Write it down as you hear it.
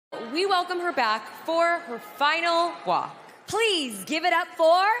we welcome her back for her final walk. Please give it up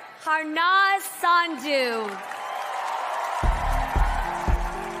for Harnaaz Sandhu.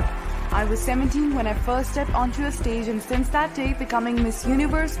 I was 17 when I first stepped onto a stage, and since that day, becoming Miss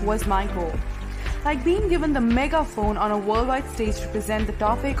Universe was my goal. Like being given the megaphone on a worldwide stage to present the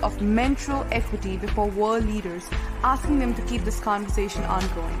topic of menstrual equity before world leaders, asking them to keep this conversation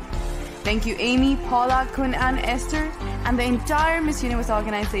ongoing. Thank you Amy, Paula, Quint and Esther and the entire Miss Universe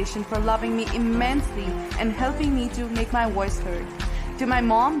organization for loving me immensely and helping me to make my voice heard. To my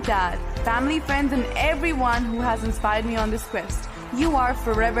mom, dad, family, friends and everyone who has inspired me on this quest, you are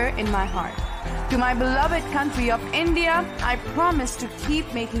forever in my heart. To my beloved country of India, I promise to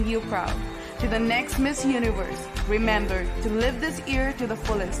keep making you proud. To the next Miss Universe, remember to live this year to the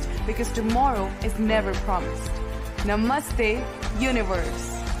fullest because tomorrow is never promised. Namaste,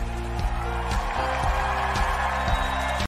 Universe.